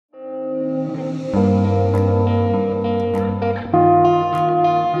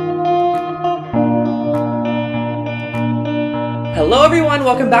everyone,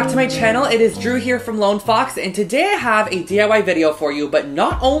 welcome back to my channel. It is Drew here from Lone Fox, and today I have a DIY video for you, but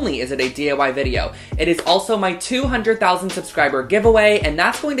not only is it a DIY video, it is also my 200,000 subscriber giveaway, and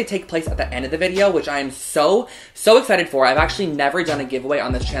that's going to take place at the end of the video, which I am so excited for. I've actually never done a giveaway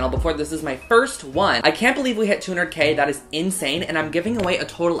on this channel before. This is my first one. I can't believe we hit 200K. That is insane, and I'm giving away a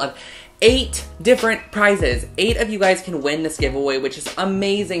total of 8 different prizes. 8 of you guys can win this giveaway, which is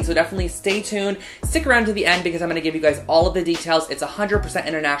amazing. So definitely stay tuned, stick around to the end because I'm gonna give you guys all of the details. It's 100%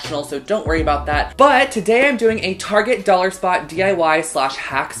 international, so don't worry about that. But today I'm doing a Target dollar spot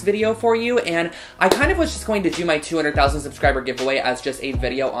DIY/hacks video for you, and I kind of was just going to do my 200,000 subscriber giveaway as just a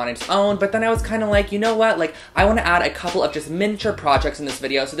video on its own, but then I was kind of like, you know what, like I want to add a couple of just miniature projects in this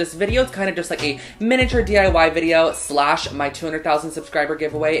video. So this video is kind of just like a miniature DIY video / my 200,000 subscriber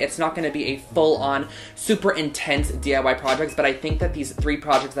giveaway. It's not going to be a full-on super intense DIY projects, but I think that these 3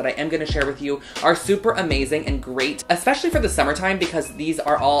 projects that I am going to share with you are super amazing and great, especially for the summertime, because these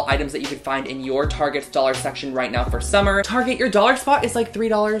are all items that you can find in your Target's dollar section right now for summer. Target, your dollar spot is like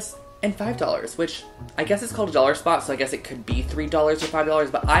 $3 and $5, which I guess it's called a dollar spot, so I guess it could be $3 or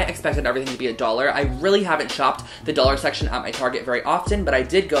 $5, but I expected everything to be $1. I really haven't shopped the dollar section at my Target very often, but I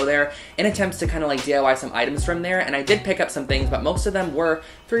did go there in attempts to kind of like DIY some items from there, and I did pick up some things, but most of them were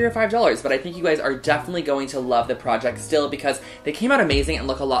 $3 or $5, but I think you guys are definitely going to love the project still because they came out amazing and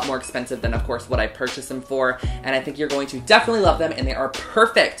look a lot more expensive than, of course, what I purchased them for, and I think you're going to definitely love them, and they are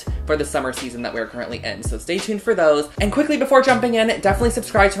perfect for the summer season that we're currently in, so stay tuned for those. And quickly before jumping in, definitely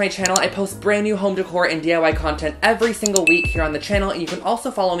subscribe to my channel. I post brand new home decor and DIY content every single week here on the channel, and you can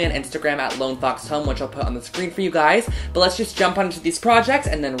also follow me on Instagram at LoneFoxHome, which I'll put on the screen for you guys. But let's just jump onto these projects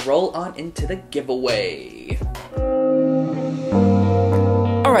and then roll on into the giveaway.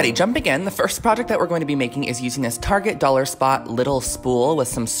 Alrighty, jumping in, the first project that we're going to be making is using this Target dollar spot little spool with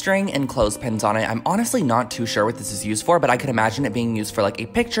some string and clothespins on it. I'm honestly not too sure what this is used for, but I could imagine it being used for like a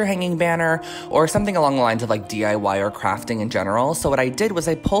picture hanging banner or something along the lines of like DIY or crafting in general. So what I did was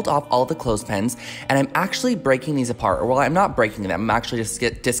I pulled off all the clothespins, and I'm actually breaking these apart. Or well, I'm not breaking them, I'm actually just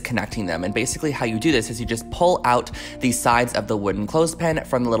disconnecting them. And basically how you do this is you just pull out the sides of the wooden clothespin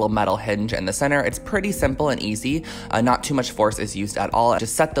from the little metal hinge in the center. It's pretty simple and easy. Not too much force is used at all.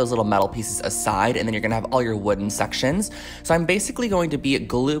 Just set those little metal pieces aside, and then you're gonna have all your wooden sections. So I'm basically going to be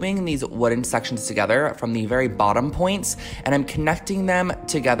gluing these wooden sections together from the very bottom points, and I'm connecting them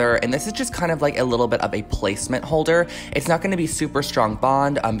together, and this is just kind of like a little bit of a placement holder. It's not gonna be super strong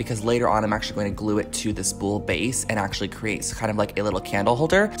bond because later on I'm actually going to glue it to the spool base and actually create kind of like a little candle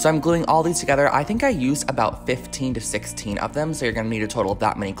holder. So I'm gluing all these together. I think I used about 15 to 16 of them, so you're gonna need a total of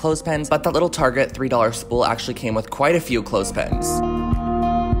that many clothespins, but that little Target $3 spool actually came with quite a few clothespins.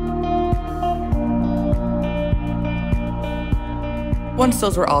 Once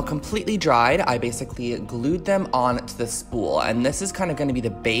those were all completely dried, I basically glued them onto the spool, and this is kind of going to be the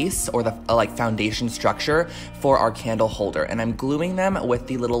base or the like foundation structure for our candle holder. And I'm gluing them with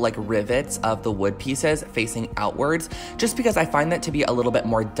the little like rivets of the wood pieces facing outwards, just because I find that to be a little bit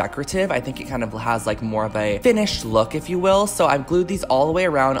more decorative. I think it kind of has like more of a finished look, if you will. So I've glued these all the way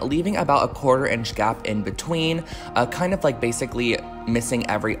around, leaving about a 1/4 inch gap in between, kind of like basically missing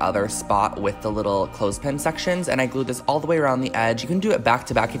every other spot with the little clothespin sections. And I glued this all the way around the edge. You can do it back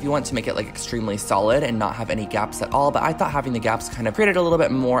to back if you want to make it like extremely solid and not have any gaps at all, but I thought having the gaps kind of created a little bit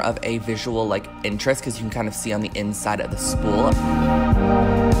more of a visual like interest because you can kind of see on the inside of the spool.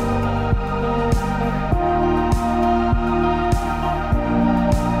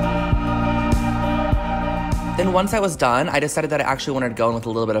 Then once I was done, I decided that I actually wanted to go in with a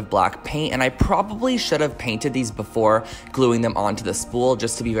little bit of black paint, and I probably should have painted these before gluing them onto the spool,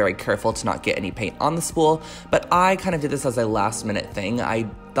 just to be very careful to not get any paint on the spool, but I kind of did this as a last minute thing. I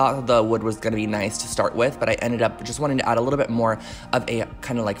thought the wood was going to be nice to start with, but I ended up just wanting to add a little bit more of a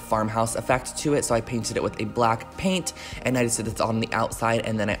kind of like farmhouse effect to it, so I painted it with a black paint, and I just did this on the outside,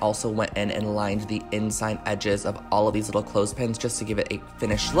 and then I also went in and lined the inside edges of all of these little clothespins just to give it a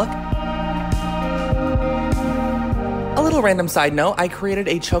finished look. A little random side note, I created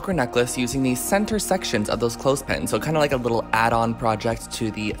a choker necklace using the center sections of those clothespins, so kind of like a little add-on project to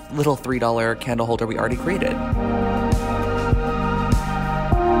the little $3 candle holder we already created.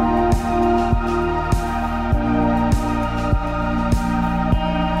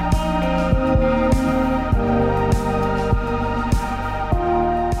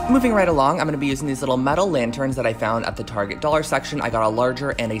 Moving right along, I'm going to be using these little metal lanterns that I found at the Target dollar section. I got a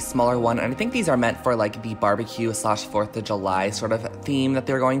larger and a smaller one, and I think these are meant for like the barbecue / 4th of July sort of theme that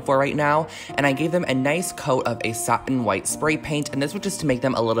they're going for right now. And I gave them a nice coat of a satin white spray paint, and this was just to make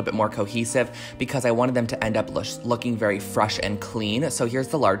them a little bit more cohesive because I wanted them to end up looking very fresh and clean. So here's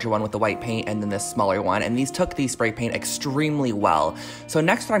the larger one with the white paint, and then this smaller one, and these took the spray paint extremely well. So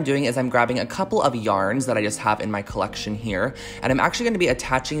next what I'm doing is I'm grabbing a couple of yarns that I just have in my collection here, and I'm actually going to be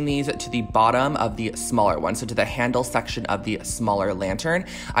attaching these to the bottom of the smaller one, so to the handle section of the smaller lantern.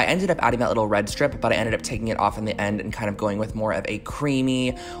 I ended up adding that little red strip, but I ended up taking it off in the end and kind of going with more of a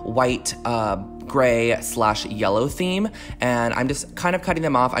creamy white gray / yellow theme, and I'm just kind of cutting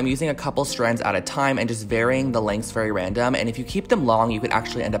them off. I'm using a couple strands at a time and just varying the lengths very random, and if you keep them long you could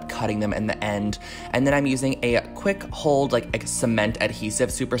actually end up cutting them in the end. And then I'm using a quick hold, like a cement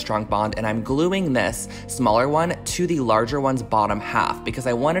adhesive, super strong bond, and I'm gluing this smaller one to the larger one's bottom half because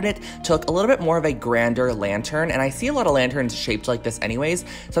I wanted it to look a little bit more of a grander lantern, and I see a lot of lanterns shaped like this anyways,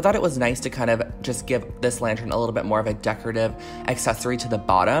 so I thought it was nice to kind of just give this lantern a little bit more of a decorative accessory to the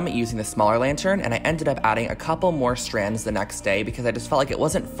bottom using the smaller lantern. And I ended up adding a couple more strands the next day because I just felt like it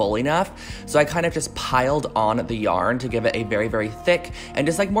wasn't full enough, so I kind of just piled on the yarn to give it a very, very thick and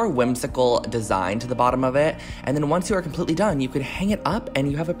just like more whimsical design to the bottom of it. And then once you are completely done, you could hang it up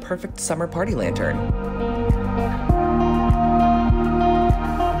and you have a perfect summer party lantern.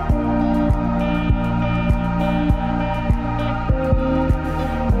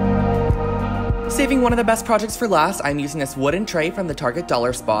 Saving one of the best projects for last, I'm using this wooden tray from the Target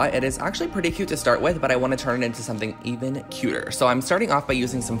dollar spot. It is actually pretty cute to start with, but I want to turn it into something even cuter. So I'm starting off by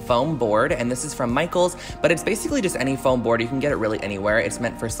using some foam board, and this is from Michaels, but it's basically just any foam board. You can get it really anywhere. It's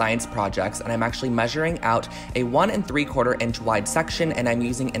meant for science projects, and I'm actually measuring out a 1 3/4 inch wide section, and I'm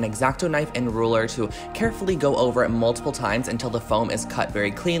using an X-Acto knife and ruler to carefully go over it multiple times until the foam is cut very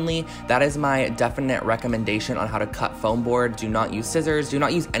cleanly. That is my definite recommendation on how to cut foam board. Do not use scissors, do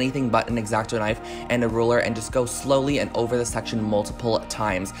not use anything but an X-Acto knife and a ruler, and just go slowly and over the section multiple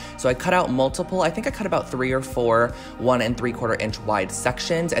times. So I cut out multiple, I think I cut about 3 or 4 1 3/4 inch wide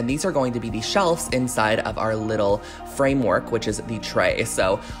sections, and these are going to be the shelves inside of our little framework, which is the tray.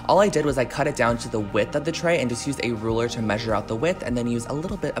 So all I did was I cut it down to the width of the tray and just used a ruler to measure out the width, and then use a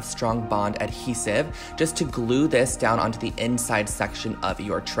little bit of strong bond adhesive just to glue this down onto the inside section of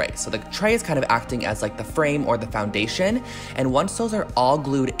your tray. So the tray is kind of acting as like the frame or the foundation, and once those are all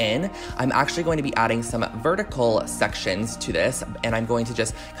glued in, I'm actually going to be adding some vertical sections to this, and I'm going to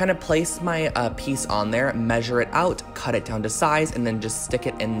just kind of place my piece on there, measure it out, cut it down to size, and then just stick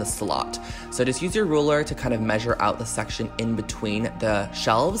it in the slot. So just use your ruler to kind of measure out the section in between the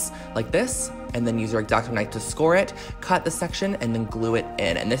shelves like this, and then use your X-Acto knife to score it, cut the section, and then glue it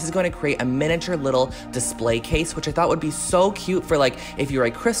in. And this is going to create a miniature little display case, which I thought would be so cute for like if you're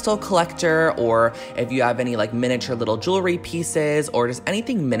a crystal collector, or if you have any like miniature little jewelry pieces, or just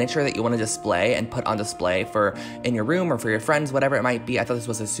anything miniature that you want to display and put on display for in your room or for your friends, whatever it might be. I thought this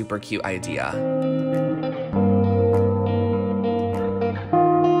was a super cute idea.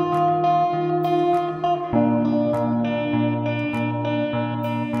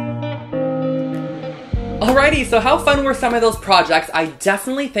 Alrighty, so how fun were some of those projects? I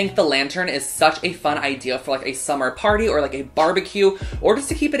definitely think the lantern is such a fun idea for like a summer party or like a barbecue, or just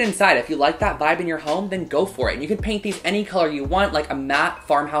to keep it inside. If you like that vibe in your home, then go for it. And you can paint these any color you want, like a matte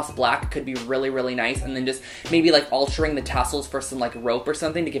farmhouse black could be really, really nice, and then just maybe like altering the tassels for some like rope or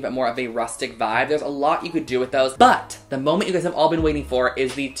something to give it more of a rustic vibe. There's a lot you could do with those, but the moment you guys have all been waiting for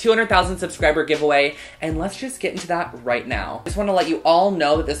is the 200,000 subscriber giveaway, and let's just get into that right now. I just want to let you all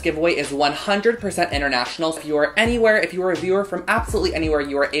know that this giveaway is 100% international. If you are anywhere, if you are a viewer from absolutely anywhere,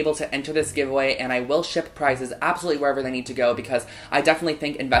 you are able to enter this giveaway, and I will ship prizes absolutely wherever they need to go, because I definitely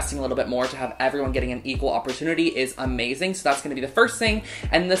think investing a little bit more to have everyone getting an equal opportunity is amazing. So that's going to be the first thing.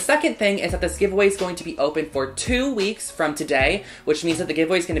 And the second thing is that this giveaway is going to be open for 2 weeks from today, which means that the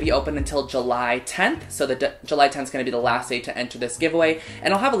giveaway is going to be open until July 10th. So July 10th is going to be the last day to enter this giveaway,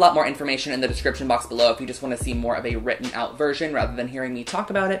 and I'll have a lot more information in the description box below if you just want to see more of a written out version rather than hearing me talk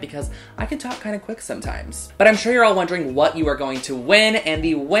about it, because I can talk kind of quick sometimes. But I'm sure you're all wondering what you are going to win, and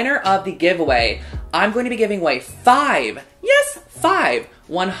the winner of the giveaway, I'm going to be giving away 5, yes, 5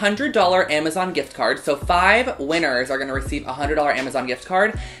 $100 Amazon gift cards. So 5 winners are going to receive a $100 Amazon gift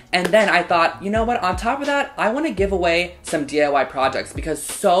card. And then I thought, you know what, on top of that, I want to give away some DIY projects, because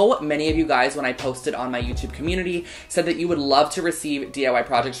so many of you guys, when I posted on my YouTube community, said that you would love to receive DIY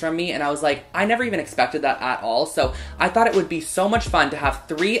projects from me, and I was like, I never even expected that at all. So I thought it would be so much fun to have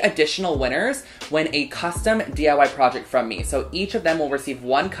 3 additional winners win a custom DIY project from me. So each of them will receive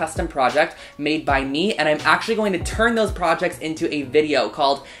 1 custom project made by me, and I'm actually going to turn those projects into a video called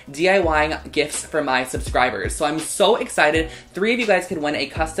called DIYing Gifts for My Subscribers. So I'm so excited. 3 of you guys could win a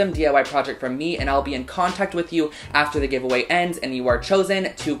custom DIY project from me, and I'll be in contact with you after the giveaway ends and you are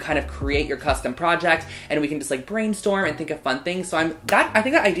chosen to kind of create your custom project, and we can just like brainstorm and think of fun things. So I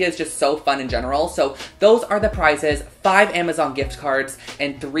think that idea is just so fun in general. So those are the prizes: 5 Amazon gift cards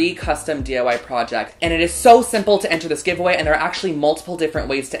and 3 custom DIY projects. And it is so simple to enter this giveaway, and there are actually multiple different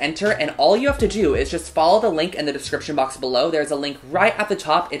ways to enter, and all you have to do is just follow the link in the description box below. There's a link right at the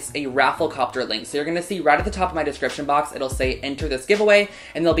top. It's a Rafflecopter link. So you're gonna see right at the top of my description box, it'll say enter this giveaway,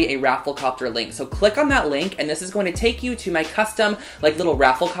 and there'll be a Rafflecopter link. So click on that link, and this is going to take you to my custom like little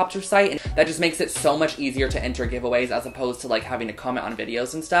Rafflecopter site, and that just makes it so much easier to enter giveaways as opposed to like having to comment on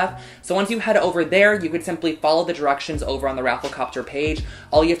videos and stuff. So once you head over there, you could simply follow the directions over on the Rafflecopter page.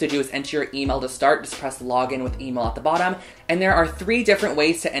 All you have to do is enter your email to start. Just press login with email at the bottom. And there are 3 different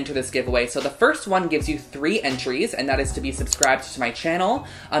ways to enter this giveaway. So the first one gives you 3 entries, and that is to be subscribed to my channel.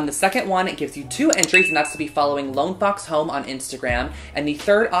 The second one, it gives you 2 entries, and that's to be following Lone Fox Home on Instagram. And the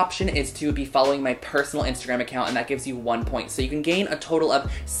third option is to be following my personal Instagram account, and that gives you 1 point. So you can gain a total of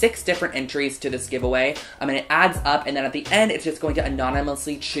 6 different entries to this giveaway. And it adds up, and then at the end, it's just going to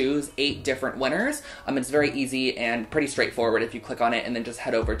anonymously choose 8 different winners. It's very easy and pretty straightforward if you click on it and then just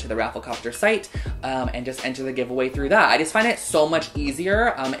head over to the Rafflecopter site and just enter the giveaway through that. I just find it so much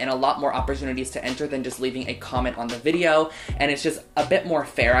easier and a lot more opportunities to enter than just leaving a comment on the video, and it's just a bit more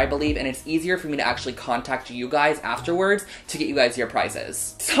fair, I believe, and it's easier for me to actually contact you guys afterwards to get you guys your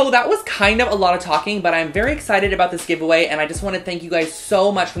prizes. So that was kind of a lot of talking, but I'm very excited about this giveaway, and I just want to thank you guys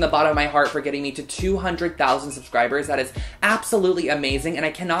so much from the bottom of my heart for getting me to 200,000 subscribers. That is absolutely amazing, and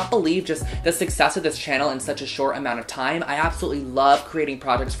I cannot believe just the success of this channel in such a short amount of time. I absolutely love creating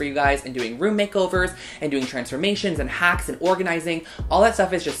projects for you guys and doing room makeovers and doing transformations and hacks and organizing. All that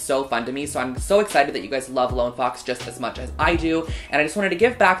stuff is just so fun to me, so I'm so excited that you guys love Lone Fox just as much as I do, and I just wanted to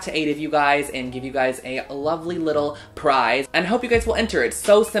give back to 8 of you guys and give you guys a lovely little prize, and I hope you guys will enter. It's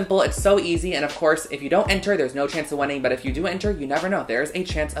so simple, it's so easy, and of course, if you don't enter, there's no chance of winning, but if you do enter, you never know. There's a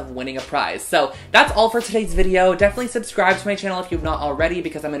chance of winning a prize. So that's all for today's video. Definitely subscribe to my channel if you've not already,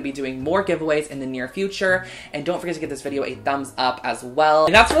 because I'm going to be doing more giveaways in the near future, and don't forget to give this video a thumbs up as well.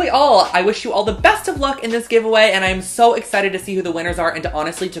 And that's really all. I wish you all the best of luck in this giveaway, and I'm so excited to see who the winners are and to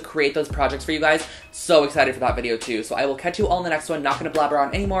honestly to create those projects for you guys. So excited for that video too. So I will catch you all in the next one. Not going to blabber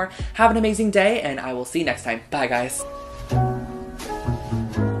on anymore. Have an amazing day, and I will see you next time. Bye, guys.